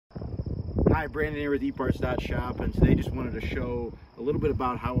Hi, Brandon here with eparts.shop, and today just wanted to show a little bit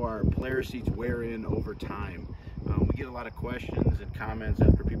about how our Polaris seats wear in over time. We get a lot of questions and comments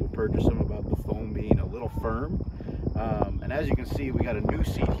after people purchase them about the foam being a little firm. And as you can see, we got a new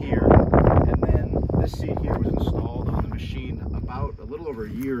seat here, and then this seat here was installed on the machine about a little over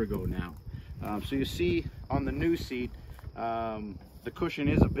a year ago now. So you see on the new seat, the cushion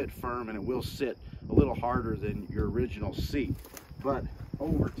is a bit firm and it will sit a little harder than your original seat. But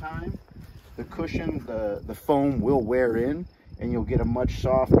over time, the cushion, the foam will wear in and you'll get a much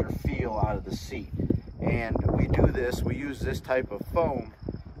softer feel out of the seat. And we use this type of foam.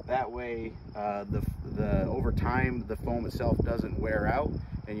 That way, over time, the foam itself doesn't wear out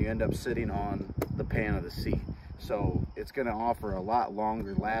and you end up sitting on the pan of the seat. So it's going to offer a lot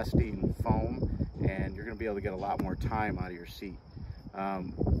longer lasting foam, and you're going to be able to get a lot more time out of your seat.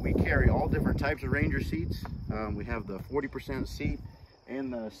 We carry all different types of Ranger seats. We have the 40% seat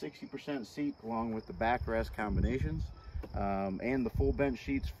and the 60% seat, along with the backrest combinations, and the full bench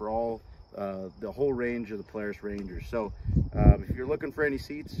sheets for all the whole range of the Polaris Rangers. So if you're looking for any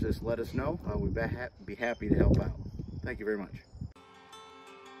seats, just let us know. We'd be happy to help out. Thank you very much.